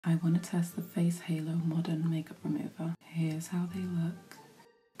I want to test the Face Halo Modern Makeup Remover. Here's how they look.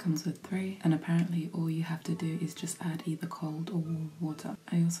 Comes with 3, and apparently all you have to do is just add either cold or warm water.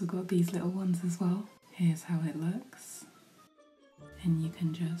 I also got these little ones as well. Here's how it looks. And you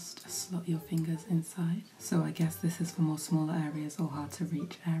can just slot your fingers inside. So I guess this is for more smaller areas or hard to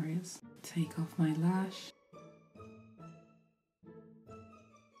reach areas. Take off my lash.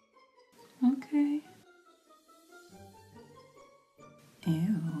 Okay.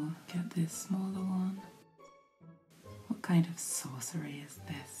 Ew, get this smaller one. What kind of sorcery is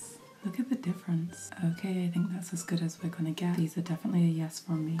this? Look at the difference. Okay, I think that's as good as we're gonna get. These are definitely a yes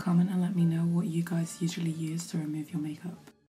from me. Comment and let me know what you guys usually use to remove your makeup.